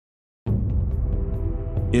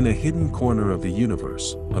In a hidden corner of the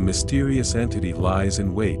universe, a mysterious entity lies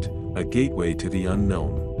in wait, a gateway to the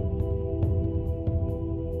unknown.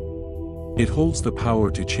 It holds the power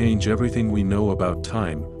to change everything we know about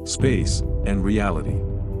time, space, and reality.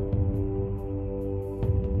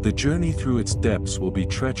 The journey through its depths will be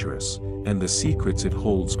treacherous, and the secrets it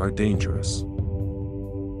holds are dangerous.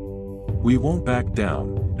 We won't back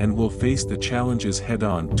down, and will face the challenges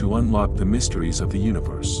head-on to unlock the mysteries of the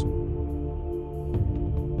universe.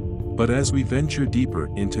 But as we venture deeper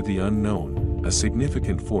into the unknown, a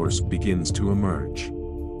significant force begins to emerge.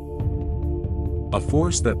 A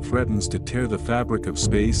force that threatens to tear the fabric of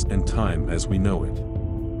space and time as we know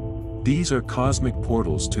it. These are cosmic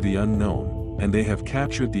portals to the unknown, and they have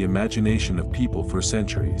captured the imagination of people for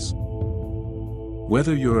centuries.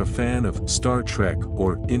 Whether you're a fan of Star Trek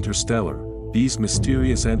or Interstellar, these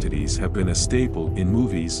mysterious entities have been a staple in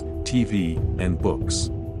movies, TV, and books.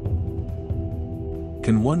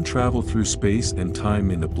 Can one travel through space and time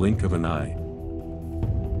in the blink of an eye?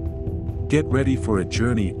 Get ready for a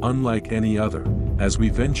journey unlike any other, as we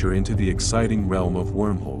venture into the exciting realm of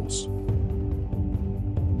wormholes.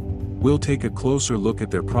 We'll take a closer look at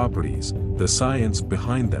their properties, the science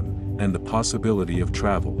behind them, and the possibility of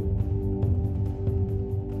travel.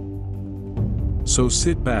 So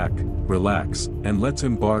sit back, relax, and let's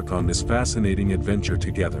embark on this fascinating adventure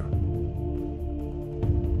together.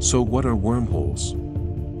 So what are wormholes?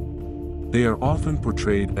 They are often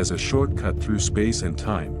portrayed as a shortcut through space and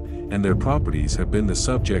time, and their properties have been the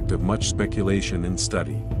subject of much speculation and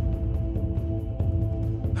study.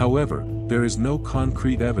 However, there is no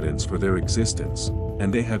concrete evidence for their existence,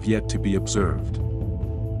 and they have yet to be observed.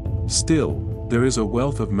 Still, there is a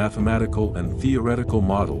wealth of mathematical and theoretical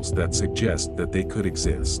models that suggest that they could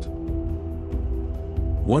exist.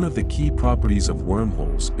 One of the key properties of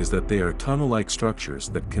wormholes is that they are tunnel-like structures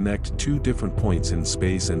that connect two different points in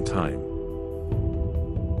space and time.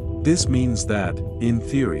 This means that, in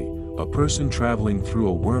theory, a person traveling through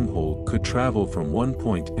a wormhole could travel from one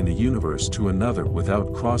point in the universe to another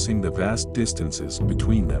without crossing the vast distances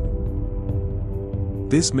between them.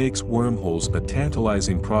 This makes wormholes a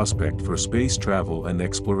tantalizing prospect for space travel and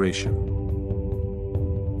exploration.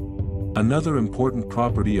 Another important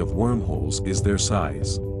property of wormholes is their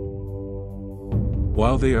size.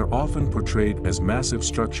 While they are often portrayed as massive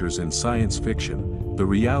structures in science fiction, the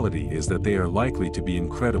reality is that they are likely to be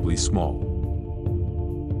incredibly small.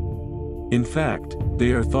 In fact,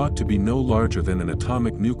 they are thought to be no larger than an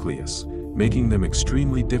atomic nucleus, making them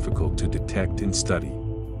extremely difficult to detect and study.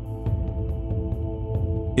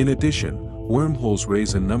 In addition, wormholes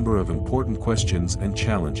raise a number of important questions and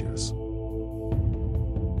challenges.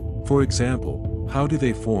 For example, how do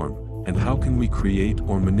they form, and how can we create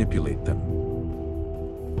or manipulate them?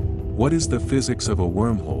 What is the physics of a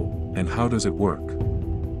wormhole, and how does it work?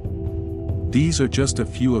 These are just a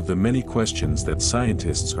few of the many questions that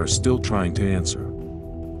scientists are still trying to answer.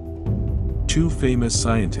 Two famous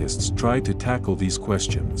scientists tried to tackle these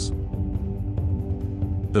questions.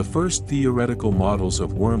 The first theoretical models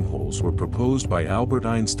of wormholes were proposed by Albert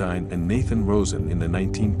Einstein and Nathan Rosen in the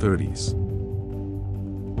 1930s.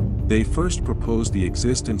 They first proposed the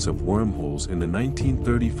existence of wormholes in the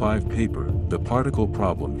 1935 paper, The Particle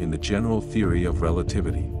Problem in the General Theory of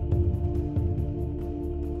Relativity.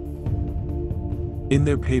 In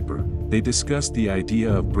their paper, they discussed the idea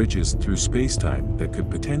of bridges through spacetime that could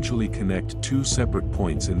potentially connect two separate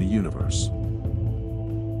points in the universe.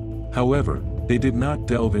 However, they did not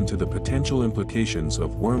delve into the potential implications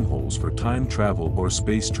of wormholes for time travel or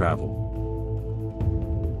space travel.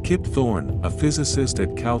 Kip Thorne, a physicist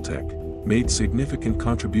at Caltech, made significant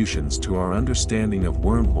contributions to our understanding of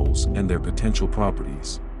wormholes and their potential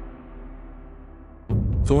properties.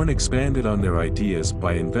 Thorne expanded on their ideas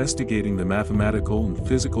by investigating the mathematical and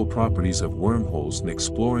physical properties of wormholes and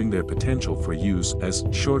exploring their potential for use as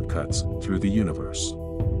shortcuts through the universe.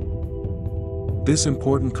 This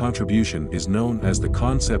important contribution is known as the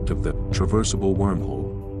concept of the traversable wormhole.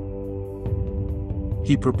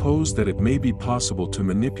 He proposed that it may be possible to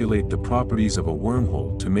manipulate the properties of a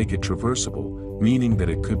wormhole to make it traversable, meaning that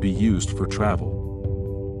it could be used for travel.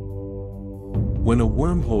 When a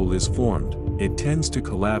wormhole is formed, it tends to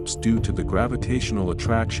collapse due to the gravitational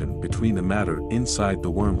attraction between the matter inside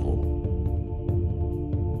the wormhole.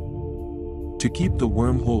 To keep the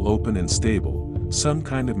wormhole open and stable, some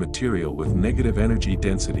kind of material with negative energy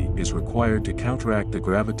density is required to counteract the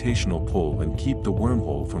gravitational pull and keep the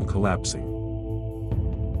wormhole from collapsing.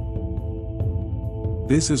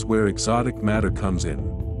 This is where exotic matter comes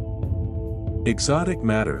in. Exotic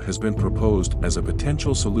matter has been proposed as a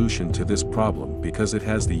potential solution to this problem because it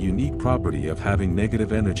has the unique property of having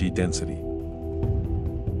negative energy density.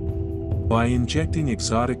 By injecting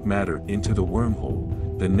exotic matter into the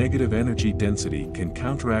wormhole, the negative energy density can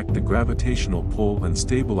counteract the gravitational pull and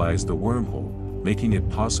stabilize the wormhole, making it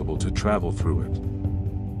possible to travel through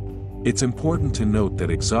it. It's important to note that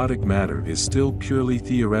exotic matter is still purely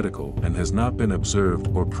theoretical and has not been observed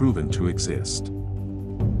or proven to exist.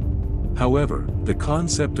 However, the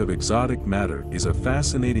concept of exotic matter is a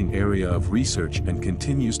fascinating area of research and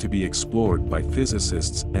continues to be explored by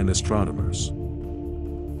physicists and astronomers.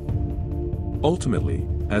 Ultimately,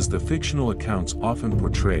 as the fictional accounts often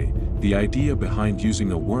portray, the idea behind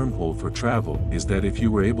using a wormhole for travel is that if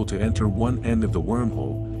you were able to enter one end of the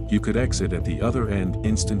wormhole, you could exit at the other end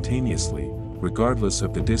instantaneously, regardless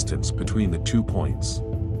of the distance between the 2 points.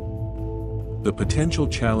 The potential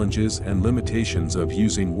challenges and limitations of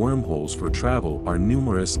using wormholes for travel are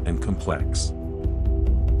numerous and complex.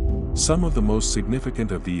 Some of the most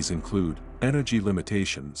significant of these include energy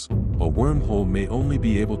limitations. A wormhole may only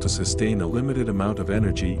be able to sustain a limited amount of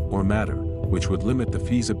energy or matter, which would limit the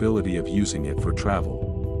feasibility of using it for travel.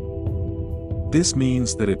 This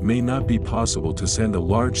means that it may not be possible to send a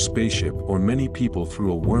large spaceship or many people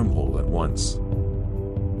through a wormhole at once.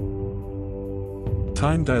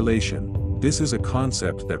 Time dilation. This is a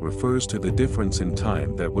concept that refers to the difference in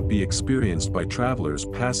time that would be experienced by travelers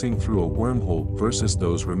passing through a wormhole versus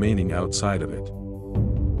those remaining outside of it.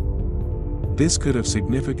 This could have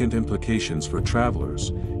significant implications for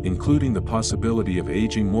travelers, including the possibility of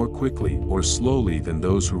aging more quickly or slowly than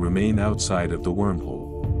those who remain outside of the wormhole.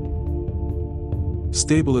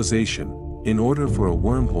 Stabilization. In order for a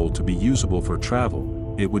wormhole to be usable for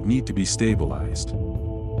travel, it would need to be stabilized.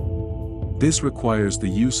 This requires the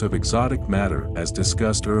use of exotic matter as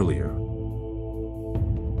discussed earlier.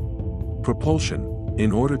 Propulsion.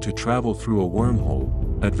 In order to travel through a wormhole,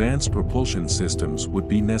 advanced propulsion systems would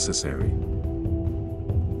be necessary.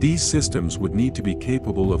 These systems would need to be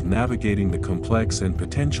capable of navigating the complex and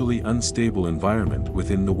potentially unstable environment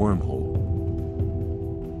within the wormhole.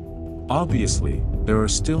 Obviously, there are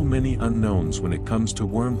still many unknowns when it comes to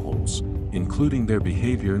wormholes, including their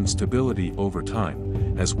behavior and stability over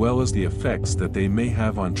time, as well as the effects that they may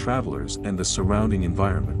have on travelers and the surrounding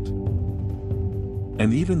environment.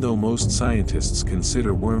 And even though most scientists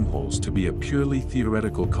consider wormholes to be a purely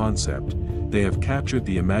theoretical concept, they have captured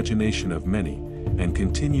the imagination of many, and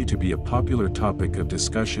continue to be a popular topic of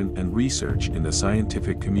discussion and research in the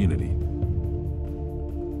scientific community.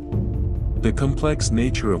 The complex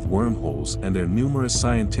nature of wormholes and their numerous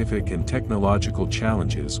scientific and technological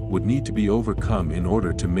challenges would need to be overcome in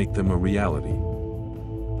order to make them a reality.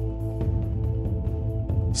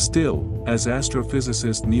 Still, as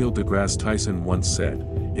astrophysicist Neil deGrasse Tyson once said,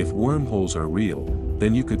 if wormholes are real,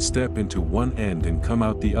 then you could step into one end and come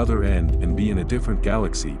out the other end and be in a different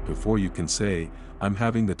galaxy before you can say, "I'm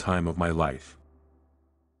having the time of my life."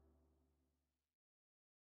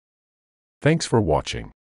 Thanks for watching.